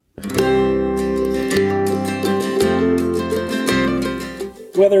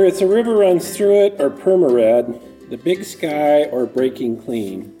Whether it's a river runs through it or perma-red, the big sky or breaking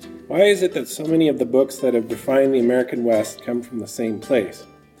clean, why is it that so many of the books that have defined the American West come from the same place?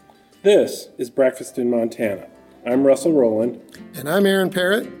 This is Breakfast in Montana. I'm Russell Rowland. And I'm Aaron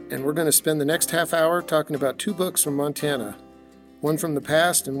Parrott, and we're going to spend the next half hour talking about two books from Montana, one from the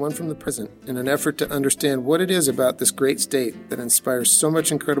past and one from the present, in an effort to understand what it is about this great state that inspires so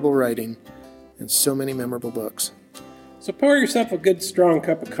much incredible writing and so many memorable books. So pour yourself a good strong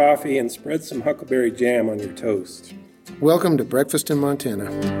cup of coffee and spread some huckleberry jam on your toast. Welcome to Breakfast in Montana.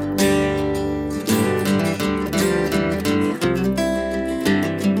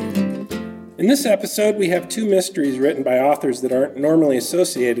 In this episode, we have two mysteries written by authors that aren't normally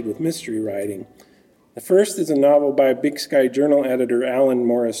associated with mystery writing. The first is a novel by Big Sky Journal editor Alan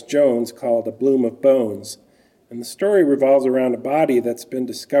Morris Jones called A Bloom of Bones, and the story revolves around a body that's been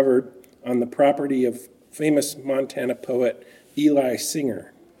discovered on the property of famous Montana poet Eli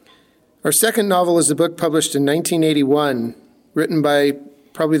Singer. Our second novel is a book published in 1981, written by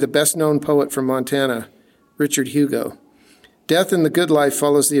probably the best-known poet from Montana, Richard Hugo. Death in the Good Life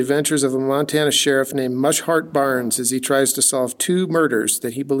follows the adventures of a Montana sheriff named Mushheart Barnes as he tries to solve two murders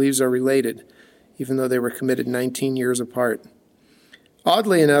that he believes are related, even though they were committed 19 years apart.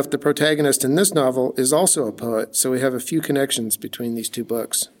 Oddly enough, the protagonist in this novel is also a poet, so we have a few connections between these two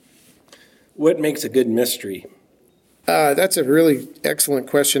books. What makes a good mystery? That's a really excellent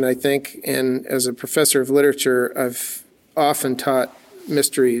question, I think. And as a professor of literature, I've often taught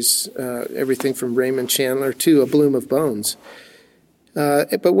mysteries, everything from Raymond Chandler to A Bloom of Bones.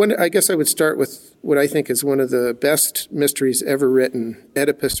 I guess I would start with what I think is one of the best mysteries ever written,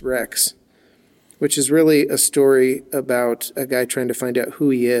 Oedipus Rex, which is really a story about a guy trying to find out who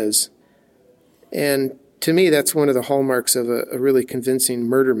he is. And to me, that's one of the hallmarks of a really convincing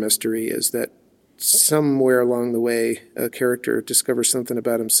murder mystery, is that somewhere along the way, a character discovers something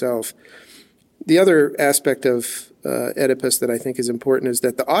about himself. The other aspect of Oedipus that I think is important is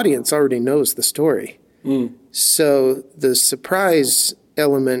that the audience already knows the story. So the surprise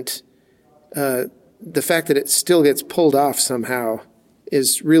element, the fact that it still gets pulled off somehow,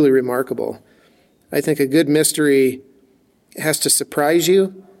 is really remarkable. I think a good mystery has to surprise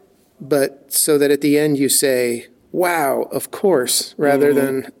you, but so that at the end you say, wow, of course, rather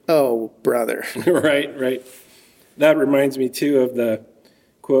than, oh, brother. Right. That reminds me, too, of the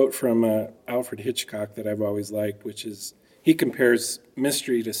quote from Alfred Hitchcock that I've always liked, which is, he compares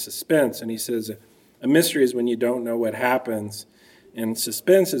mystery to suspense, and he says, a mystery is when you don't know what happens, and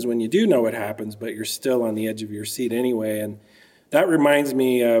suspense is when you do know what happens, but you're still on the edge of your seat anyway. And that reminds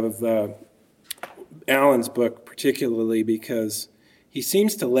me of Alan's book particularly, because he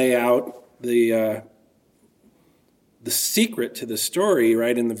seems to lay out the secret to the story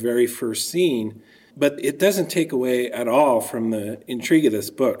right in the very first scene, but it doesn't take away at all from the intrigue of this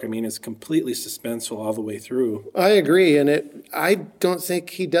book. I mean, it's completely suspenseful all the way through. I agree, and I don't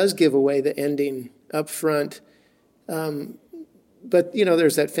think he does give away the ending up front. But,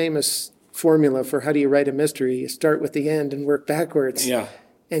 there's that famous formula for how do you write a mystery. You start with the end and work backwards. Yeah.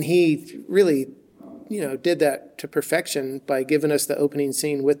 And he really did that to perfection by giving us the opening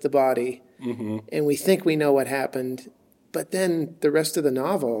scene with the body, and we think we know what happened, but then the rest of the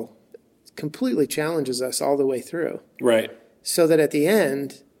novel completely challenges us all the way through. Right. So that at the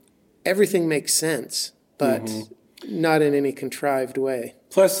end, everything makes sense, but not in any contrived way.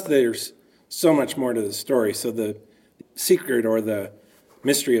 Plus, there's so much more to the story, so the secret or the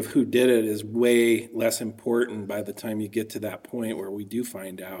mystery of who did it is way less important by the time you get to that point where we do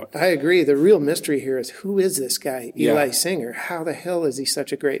find out. I agree. The real mystery here is, who is this guy, Eli Singer? How the hell is he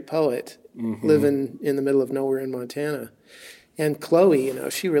such a great poet living in the middle of nowhere in Montana? And Chloe,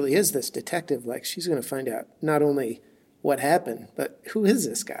 she really is this detective. Like, she's going to find out not only what happened, but who is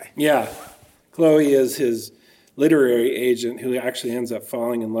this guy? Yeah. Chloe is his literary agent who actually ends up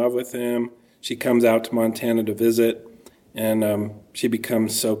falling in love with him. She comes out to Montana to visit. And she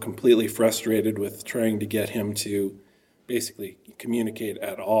becomes so completely frustrated with trying to get him to basically communicate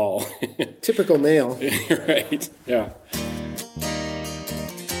at all. Typical male. Right, yeah.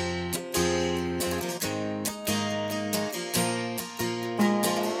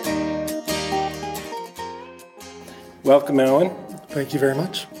 Welcome, Alan. Thank you very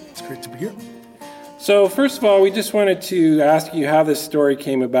much. It's great to be here. So first of all, we just wanted to ask you how this story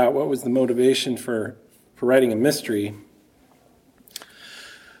came about. What was the motivation for writing a mystery?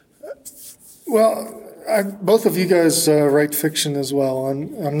 Well, both of you guys write fiction as well.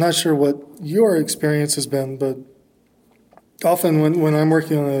 I'm not sure what your experience has been, but often when I'm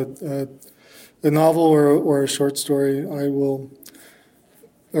working on a novel or a short story, I will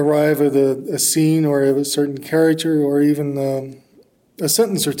arrive at a scene or a certain character or even a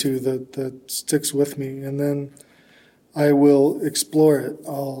sentence or two that sticks with me, and then I will explore it.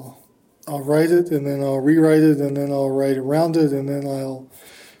 I'll write it, and then I'll rewrite it, and then I'll write around it, and then I'll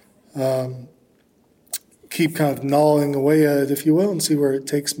keep kind of gnawing away at it, if you will, and see where it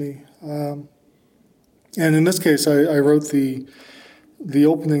takes me. And in this case, I wrote the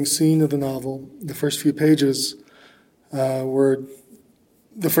opening scene of the novel. The first few pages were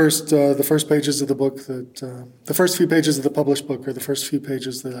the first pages of the book the first few pages of the published book are the first few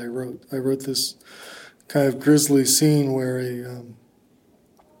pages that I wrote. I wrote this kind of grisly scene where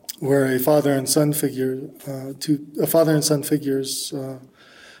a father and son figures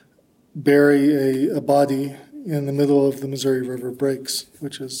bury a body in the middle of the Missouri River Breaks,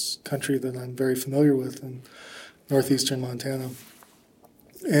 which is country that I'm very familiar with in northeastern Montana.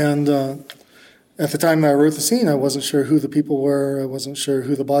 And at the time I wrote the scene, I wasn't sure who the people were. I wasn't sure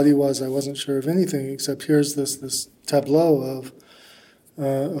who the body was. I wasn't sure of anything except here's this tableau of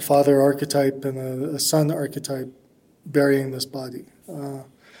a father archetype and a son archetype burying this body. And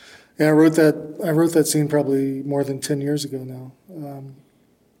I wrote that scene probably more than 10 years ago now.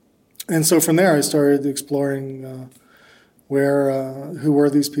 And so from there I started exploring who were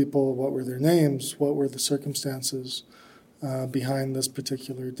these people, what were their names, what were the circumstances behind this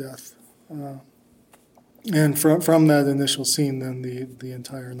particular death. And from that initial scene, then the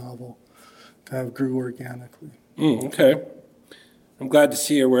entire novel kind of grew organically. Okay. I'm glad to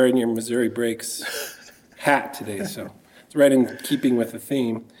see you're wearing your Missouri Breaks hat today, so it's right in keeping with the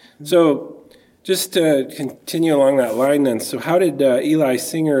theme. So just to continue along that line then, so how did Eli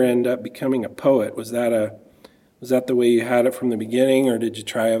Singer end up becoming a poet? Was that the way you had it from the beginning, or did you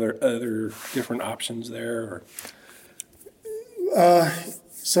try other different options there? Or?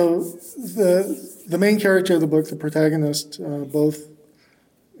 So the main character of the book, the protagonist, both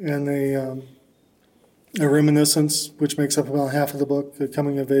in a reminiscence, which makes up about half of the book, a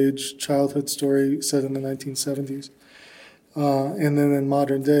coming-of-age childhood story set in the 1970s, and then in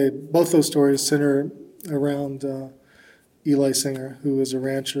modern day, both those stories center around Eli Singer, who is a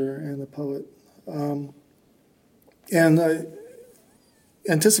rancher and a poet.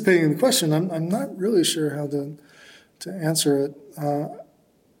 Anticipating the question, I'm not really sure how to answer it.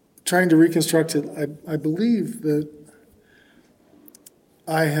 Trying to reconstruct it, I believe that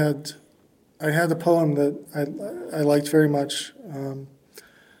I had a poem that I liked very much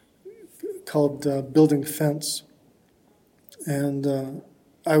called "Building Fence," and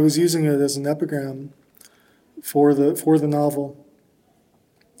I was using it as an epigram for the novel.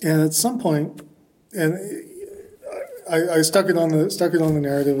 And at some point, and I stuck it on the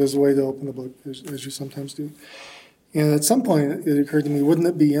narrative as a way to open the book, as you sometimes do. And at some point, it occurred to me, wouldn't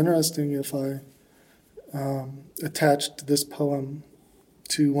it be interesting if I attached this poem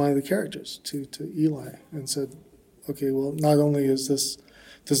to one of the characters, to Eli, and said, okay, well, not only does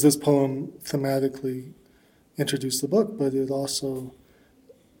this poem thematically introduce the book, but it also,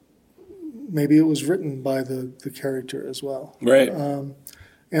 maybe it was written by the character as well. Right. And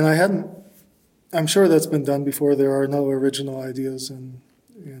I'm sure that's been done before. There are no original ideas in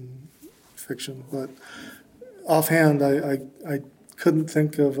fiction, but offhand, I couldn't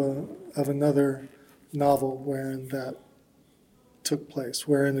think of another novel wherein that took place,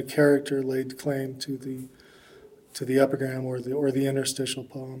 wherein the character laid claim to the epigram or the interstitial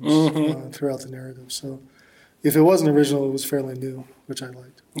poems throughout the narrative. So, if it wasn't original, it was fairly new, which I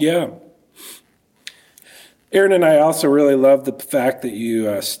liked. Yeah. Aaron and I also really love the fact that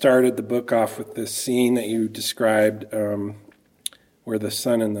you started the book off with this scene that you described, where the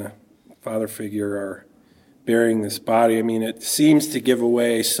son and the father figure are burying this body. I mean, it seems to give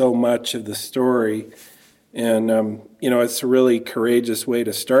away so much of the story. And, it's a really courageous way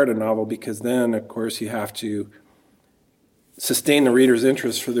to start a novel, because then, of course, you have to sustain the reader's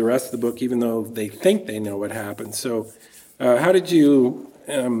interest for the rest of the book, even though they think they know what happened. So how did you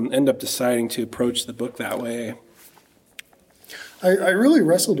end up deciding to approach the book that way? I really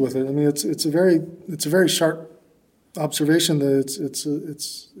wrestled with it. I mean, it's a very sharp observation that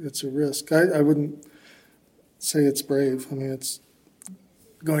it's a risk. I wouldn't say it's brave. I mean, it's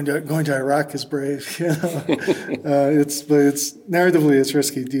going to Iraq is brave. You know, but it's narratively it's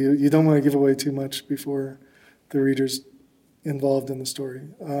risky. You don't want to give away too much before the reader's involved in the story.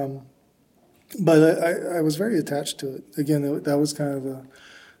 But I was very attached to it. Again, that was kind of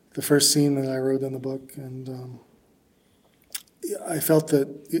the first scene that I wrote in the book, and I felt that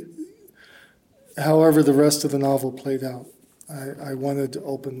however the rest of the novel played out, I wanted to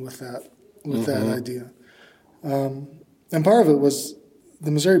open with that idea. And part of it was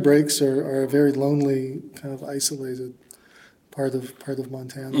the Missouri Breaks are a very lonely, kind of isolated part of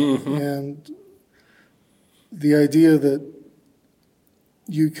Montana, and the idea that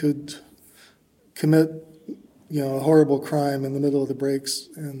you could commit, a horrible crime in the middle of the breaks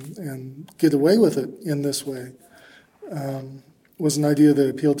and get away with it in this way, was an idea that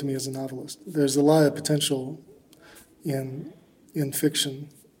appealed to me as a novelist. There's a lot of potential in fiction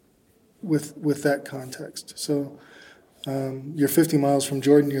with that context. So you're 50 miles from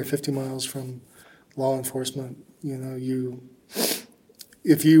Jordan, you're 50 miles from law enforcement.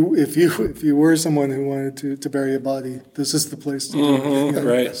 If you were someone who wanted to bury a body, this is the place to do it.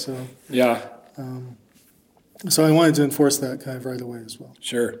 Right. So yeah. So I wanted to enforce that kind of right away as well.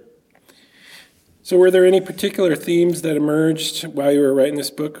 Sure. So were there any particular themes that emerged while you were writing this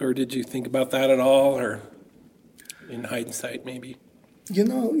book, or did you think about that at all, or in hindsight maybe?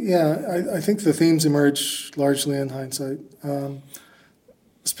 I think the themes emerge largely in hindsight.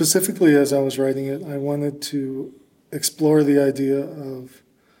 Specifically, as I was writing it, I wanted to explore the idea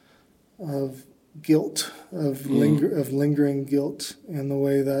of guilt, of lingering guilt, and the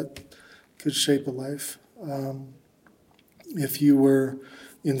way that could shape a life. If you were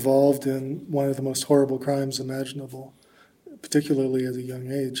involved in one of the most horrible crimes imaginable, particularly at a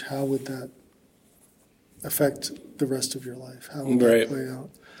young age, how would that affect the rest of your life? How would that play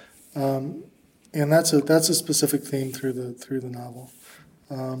out? And that's a specific theme through the novel.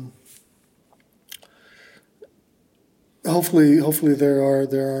 Hopefully there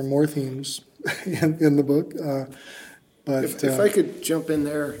are more themes in the book. But if I could jump in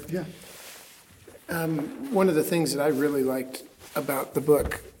there, yeah. One of the things that I really liked about the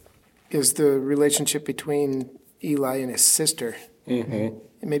book is the relationship between Eli and his sister. Mm-hmm.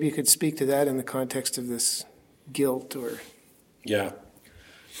 And maybe you could speak to that in the context of this guilt or... Yeah.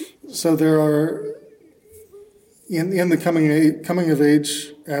 So there are, in the coming of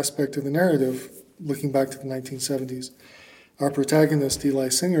age aspect of the narrative, looking back to the 1970s, our protagonist, Eli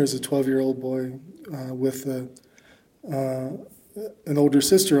Singer, is a 12-year-old boy with an older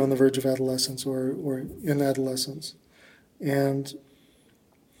sister on the verge of adolescence or in adolescence. And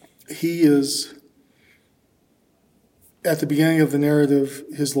he is, at the beginning of the narrative,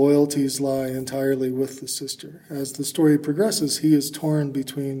 his loyalties lie entirely with the sister. As the story progresses, he is torn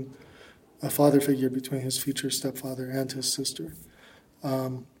between a father figure, between his future stepfather and his sister.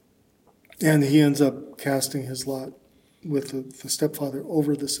 And he ends up casting his lot with the stepfather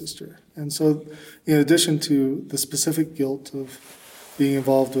over the sister. And so, in addition to the specific guilt of being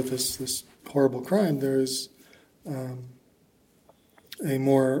involved with this horrible crime, there is a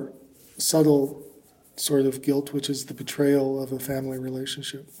more subtle sort of guilt, which is the betrayal of a family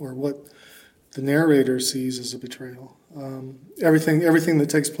relationship, or what the narrator sees as a betrayal. Everything that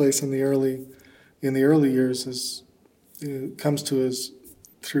takes place in the early years comes to us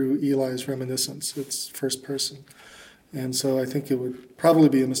through Eli's reminiscence. It's first person. And so I think it would probably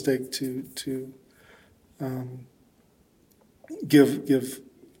be a mistake to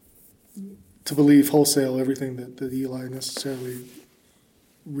believe wholesale everything that Eli necessarily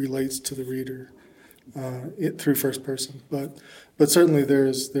relates to the reader through first person. But certainly there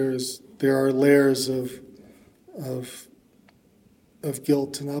are layers of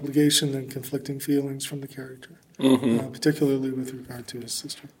guilt and obligation and conflicting feelings from the character, particularly with regard to his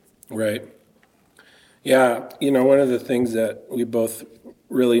sister. Right. Yeah, one of the things that we both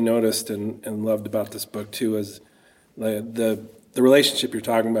really noticed and loved about this book too is the relationship you're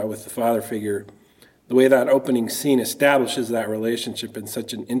talking about with the father figure. The way that opening scene establishes that relationship in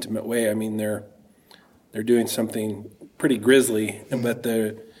such an intimate way. I mean, they're doing something pretty grisly, but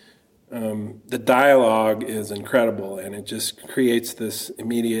the dialogue is incredible, and it just creates this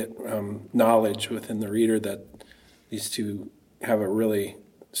immediate knowledge within the reader that these two have a really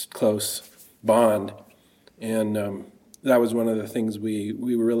close bond. And that was one of the things we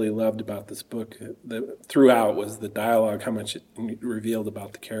really loved about this book. Throughout was the dialogue, how much it revealed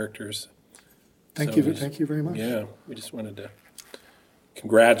about the characters. Thank you very much. Yeah, we just wanted to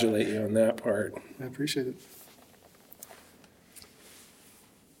congratulate you on that part. I appreciate it.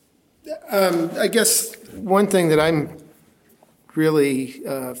 I guess one thing that I'm really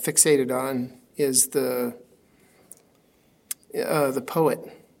fixated on is the poet.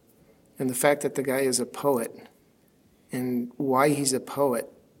 And the fact that the guy is a poet, and why he's a poet,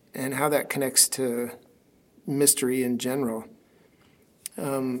 and how that connects to mystery in general.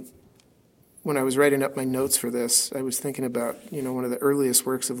 When I was writing up my notes for this, I was thinking about, one of the earliest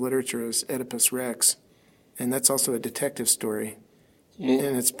works of literature is Oedipus Rex, and that's also a detective story,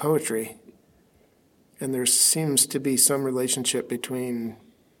 and it's poetry. And there seems to be some relationship between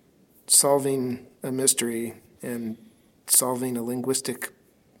solving a mystery and solving a linguistic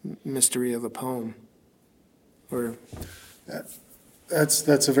mystery of a poem. Or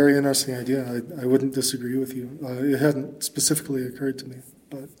That's a very interesting idea. I wouldn't disagree with you. It hadn't specifically occurred to me,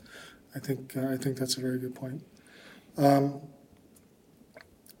 but I think that's a very good point.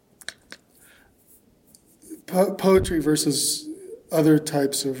 Poetry versus other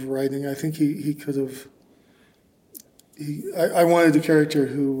types of writing. I think he could have. I wanted a character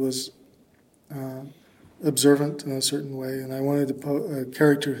who was observant in a certain way, and I wanted a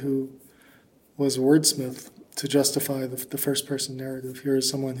character who was a wordsmith to justify the first-person narrative. Here is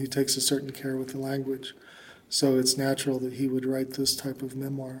someone who takes a certain care with the language, so it's natural that he would write this type of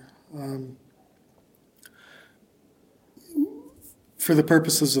memoir. For the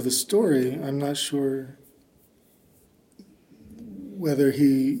purposes of the story, I'm not sure whether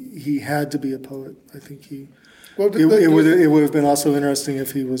he had to be a poet. I think he. Well, it would have been also interesting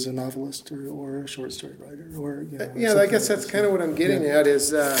if he was a novelist or a short story writer or I guess that's kind of what I'm getting at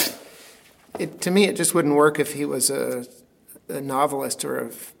is to me it just wouldn't work if he was a novelist or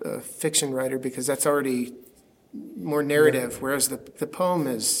a fiction writer, because that's already more narrative, whereas the poem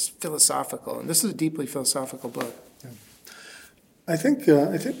is philosophical, and this is a deeply philosophical book. Yeah. I think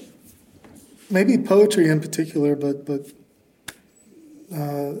maybe poetry in particular, but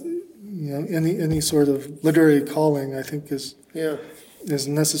any sort of literary calling, I think, is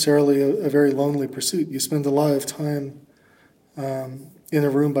necessarily a very lonely pursuit. You spend a lot of time in a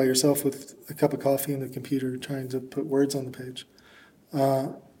room by yourself with a cup of coffee and a computer trying to put words on the page.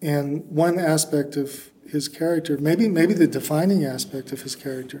 And one aspect of his character, maybe the defining aspect of his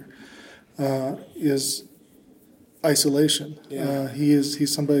character, is isolation. Yeah.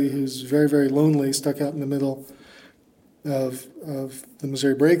 He's somebody who's very, very lonely, stuck out in the middle of the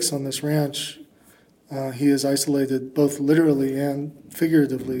Missouri Breaks on this ranch. He is isolated both literally and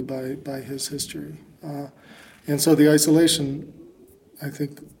figuratively by his history. And so the isolation, I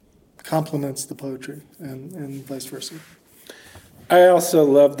think, complements the poetry and vice versa. I also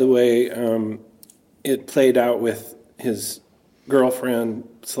love the way it played out with his girlfriend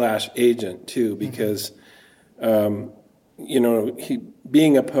 / agent too, because he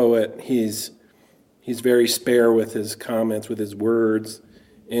being a poet, he's very spare with his comments, with his words,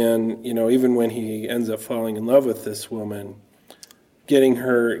 and even when he ends up falling in love with this woman, getting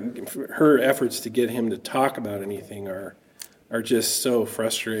her efforts to get him to talk about anything are just so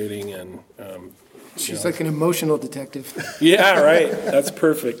frustrating. And she's like an emotional detective. Yeah, right. That's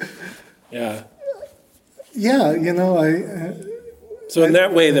perfect. Yeah. Yeah, So in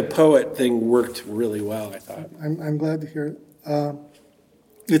that way, the poet thing worked really well, I thought. I'm glad to hear it.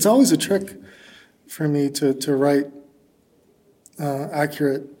 It's always a trick for me to write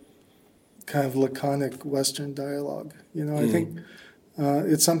accurate, kind of laconic Western dialogue. I think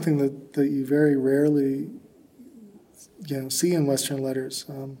it's something that you very rarely see in Western letters.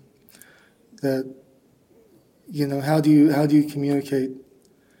 That how do you communicate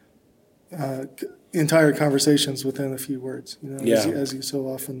entire conversations within a few words? As you so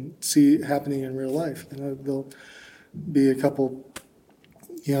often see happening in real life. There'll be a couple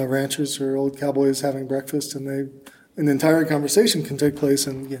ranchers or old cowboys having breakfast, and an entire conversation can take place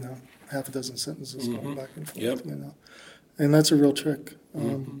in half a dozen sentences going back and forth. Yep. And that's a real trick.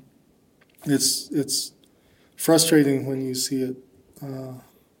 It's frustrating when you see it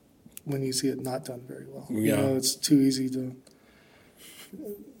not done very well. Yeah. It's too easy to.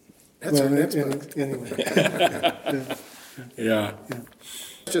 That's our next book. Anyway. Yeah.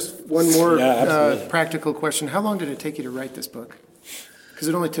 Just one more practical question. How long did it take you to write this book? Because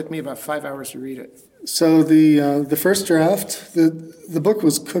it only took me about 5 hours to read it. So the first draft, the book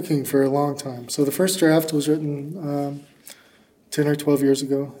was cooking for a long time. So the first draft was written 10 or 12 years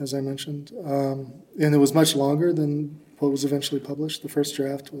ago, as I mentioned, and it was much longer than what was eventually published. The first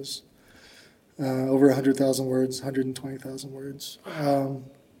draft was over 100,000 words, 120,000 words,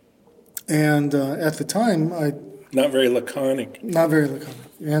 and at the time Not very laconic.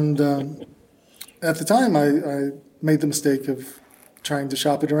 And at the time I made the mistake of trying to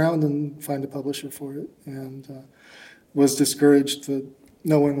shop it around and find a publisher for it, and was discouraged that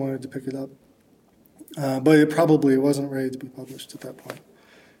no one wanted to pick it up. But it probably wasn't ready to be published at that point.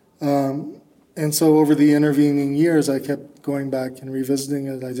 And so over the intervening years, I kept going back and revisiting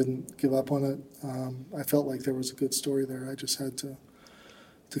it. I didn't give up on it. I felt like there was a good story there. I just had to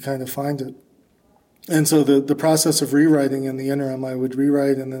kind of find it. And so the process of rewriting in the interim, I would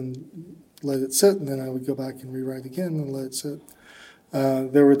rewrite and then let it sit, and then I would go back and rewrite again and let it sit.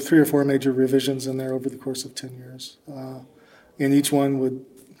 There were 3 or 4 major revisions in there over the course of 10 years. And each one would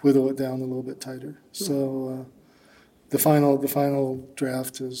whittle it down a little bit tighter. So the final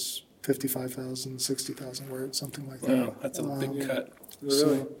draft is 55,000, 60,000 words, something like that. Wow, that's a big cut.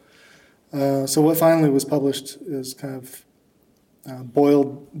 Really? So what finally was published is kind of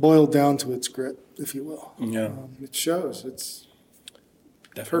boiled down to its grit, if you will. Yeah, It shows. It's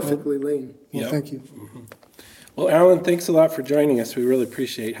definitely. perfectly lean. Well, Yep. thank you. Well, Alan, thanks a lot for joining us. We really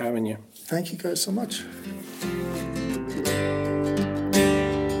appreciate having you. Thank you guys so much.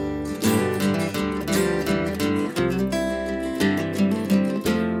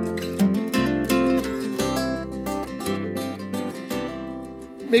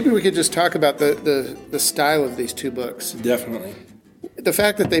 Maybe we could just talk about the style of these two books. Definitely. The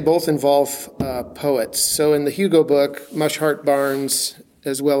fact that they both involve poets. So in the Hugo book, Mushart Barnes,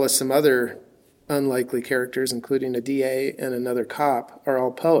 as well as some other unlikely characters, including a DA and another cop, are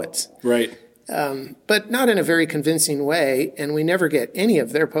all poets. Right. But not in a very convincing way, and we never get any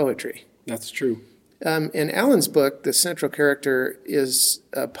of their poetry. That's true. In Alan's book, the central character is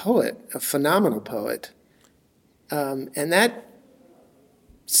a poet, a phenomenal poet. And that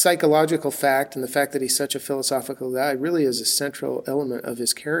psychological fact and the fact that he's such a philosophical guy really is a central element of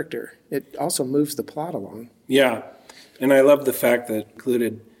his character. It also moves the plot along. Yeah. And I love the fact that it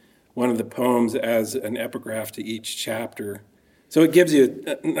included one of the poems as an epigraph to each chapter. So it gives you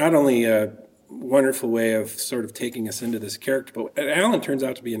not only a wonderful way of sort of taking us into this character, but Alan turns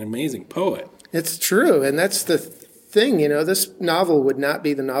out to be an amazing poet. It's true, and that's the thing, this novel would not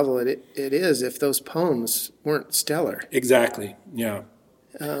be the novel it is if those poems weren't stellar. Exactly. Yeah.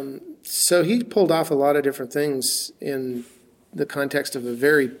 So he pulled off a lot of different things in the context of a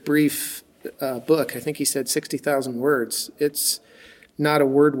very brief book. I think he said 60,000 words. It's not a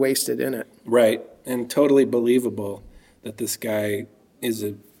word wasted in it. Right. And totally believable that this guy is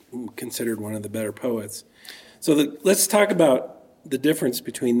considered one of the better poets. So let's talk about the difference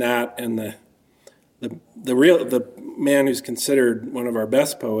between that and the man who's considered one of our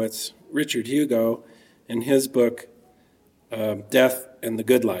best poets, Richard Hugo, in his book, Death and the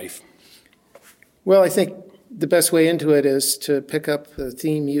Good Life. Well, I think the best way into it is to pick up the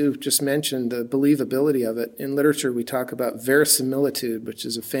theme you just mentioned, the believability of it. In literature, we talk about verisimilitude, which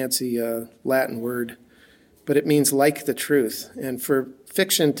is a fancy Latin word, but it means like the truth. And for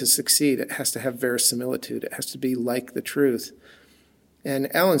fiction to succeed, it has to have verisimilitude. It has to be like the truth.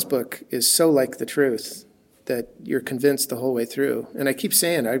 And Alan's book is so like the truth that you're convinced the whole way through. And I keep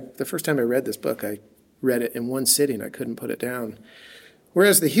saying, the first time I read this book, I read it in one sitting. I couldn't put it down.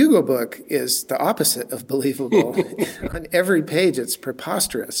 Whereas the Hugo book is the opposite of believable. On every page, it's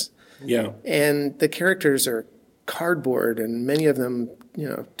preposterous. Yeah. And the characters are cardboard, and many of them,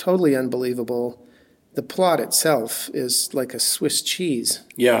 totally unbelievable. The plot itself is like a Swiss cheese.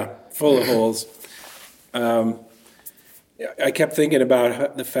 Yeah, full of holes. I kept thinking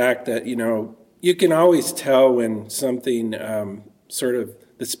about the fact that, you can always tell when something sort of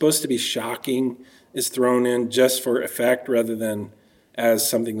that's supposed to be shocking is thrown in just for effect rather than as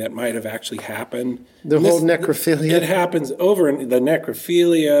something that might have actually happened. The whole necrophilia. It happens over in the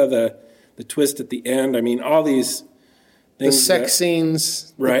necrophilia, the twist at the end. I mean, all these things. The sex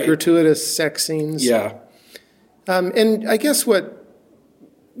scenes, right. The gratuitous sex scenes. Yeah. And I guess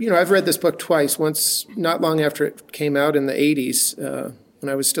I've read this book twice, once not long after it came out in the 80s when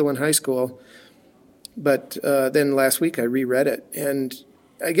I was still in high school. But then last week I reread it. And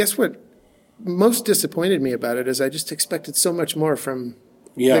I guess what most disappointed me about it is I just expected so much more from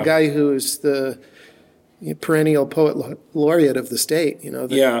the guy who is the perennial poet laureate of the state,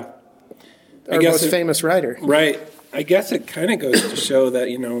 our most famous writer. Right. I guess it kind of goes to show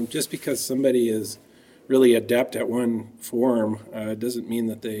that, just because somebody is really adept at one form doesn't mean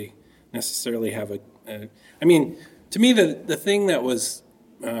that they necessarily have I mean, to me, the thing that was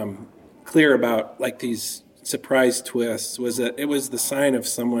clear about like these surprise twists was that it was the sign of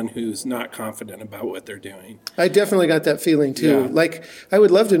someone who's not confident about what they're doing. I definitely got that feeling too. Yeah. Like, I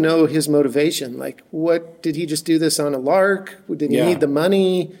would love to know his motivation. Like, what did he just do this on a lark? Did he need the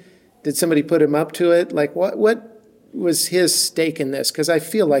money? Did somebody put him up to it? Like, what was his stake in this? Because I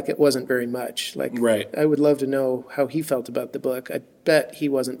feel like it wasn't very much. Like, right. I would love to know how he felt about the book. I bet he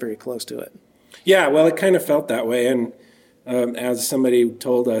wasn't very close to it. Yeah, well, it kind of felt that way. And as somebody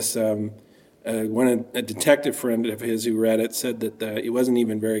told us, a detective friend of his who read it said that it wasn't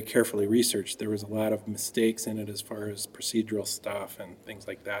even very carefully researched. There was a lot of mistakes in it as far as procedural stuff and things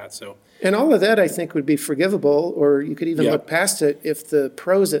like that. So, and all of that, I think, would be forgivable, or you could even look past it if the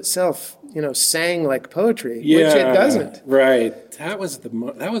prose itself, sang like poetry, which it doesn't. Right. That was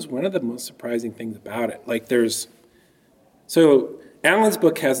one of the most surprising things about it. Like, so Alan's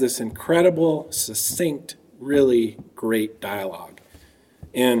book has this incredible, succinct, really great dialogue,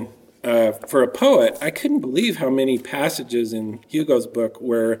 and for a poet, I couldn't believe how many passages in Hugo's book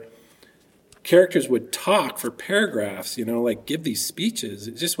where characters would talk for paragraphs, like give these speeches.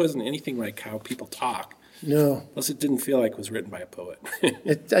 It just wasn't anything like how people talk. No. Plus, it didn't feel like it was written by a poet.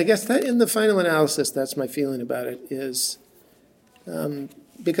 I guess that in the final analysis, that's my feeling about it is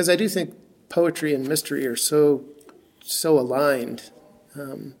because I do think poetry and mystery are so aligned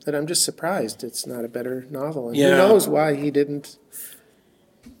that I'm just surprised it's not a better novel. And who knows why he didn't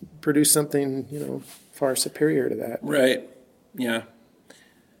produce something, far superior to that. Right. Yeah.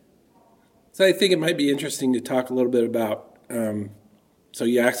 So I think it might be interesting to talk a little bit about. So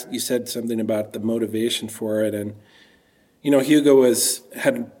you said something about the motivation for it, and Hugo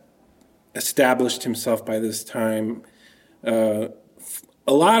had established himself by this time. A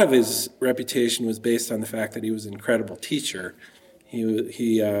lot of his reputation was based on the fact that he was an incredible teacher.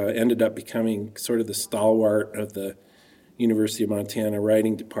 He ended up becoming sort of the stalwart of the University of Montana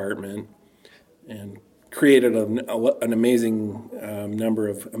writing department, and created an amazing number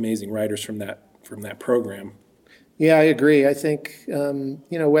of amazing writers from that program. Yeah, I agree. I think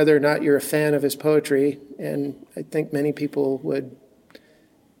whether or not you're a fan of his poetry, and I think many people would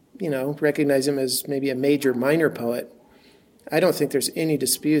recognize him as maybe a major minor poet. I don't think there's any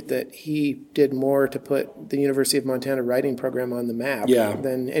dispute that he did more to put the University of Montana writing program on the map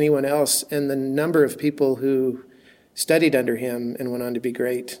than anyone else, and the number of people who studied under him and went on to be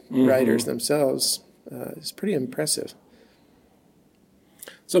great writers themselves is pretty impressive.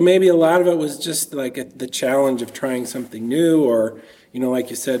 So maybe a lot of it was just like the challenge of trying something new, or like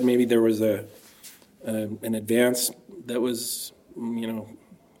you said, maybe there was an advance that was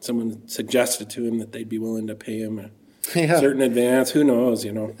someone suggested to him that they'd be willing to pay him a certain advance. Who knows?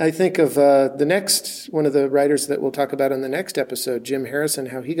 I think of the next one of the writers that we'll talk about in the next episode, Jim Harrison,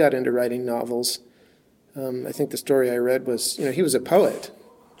 how he got into writing novels. I think the story I read was, he was a poet.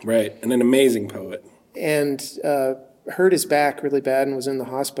 Right, and an amazing poet. And hurt his back really bad and was in the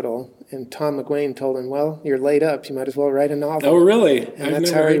hospital. And Tom McGuane told him, well, you're laid up. You might as well write a novel. Oh, really? And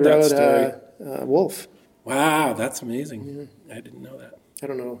that's how he wrote Wolf. Wow, that's amazing. Yeah. I didn't know that. I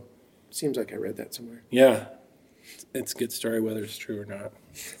don't know. Seems like I read that somewhere. Yeah. It's a good story whether it's true or not.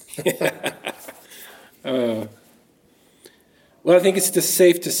 Well, I think it's just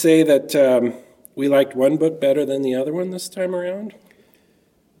safe to say that we liked one book better than the other one this time around.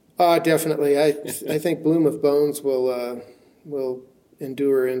 Definitely. I think Bloom of Bones will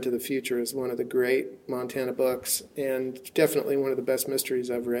endure into the future as one of the great Montana books, and definitely one of the best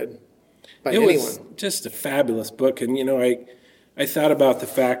mysteries I've read by anyone. It was just a fabulous book, and I thought about the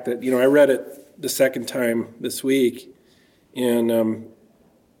fact that I read it the second time this week, and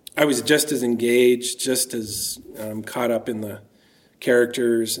I was just as engaged, just as caught up in the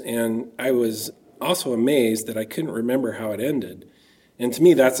characters, and I was also amazed that I couldn't remember how it ended. And to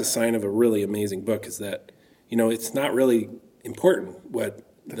me, that's a sign of a really amazing book, is that, it's not really important what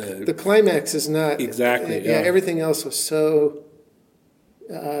the climax is not. Exactly. Yeah, everything else was so,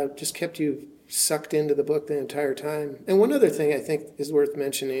 just kept you sucked into the book the entire time. And one other thing I think is worth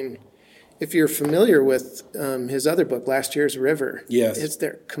mentioning, if you're familiar with his other book, Last Year's River,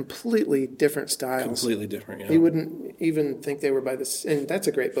 they're completely different styles. Completely different, yeah. You wouldn't even think they were by this, and that's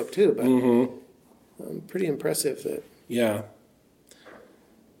a great book too, but pretty impressive. Yeah.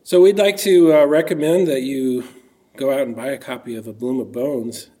 So we'd like to recommend that you go out and buy a copy of A Bloom of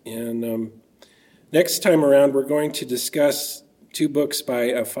Bones. And next time around, we're going to discuss two books by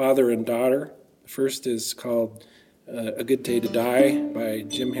a father and daughter. The first is called A Good Day to Die by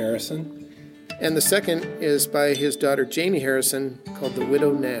Jim Harrison. And the second is by his daughter Jamie Harrison, called The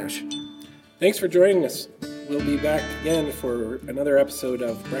Widow Nash. Thanks for joining us. We'll be back again for another episode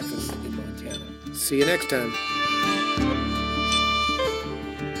of Breakfast in Montana. See you next time.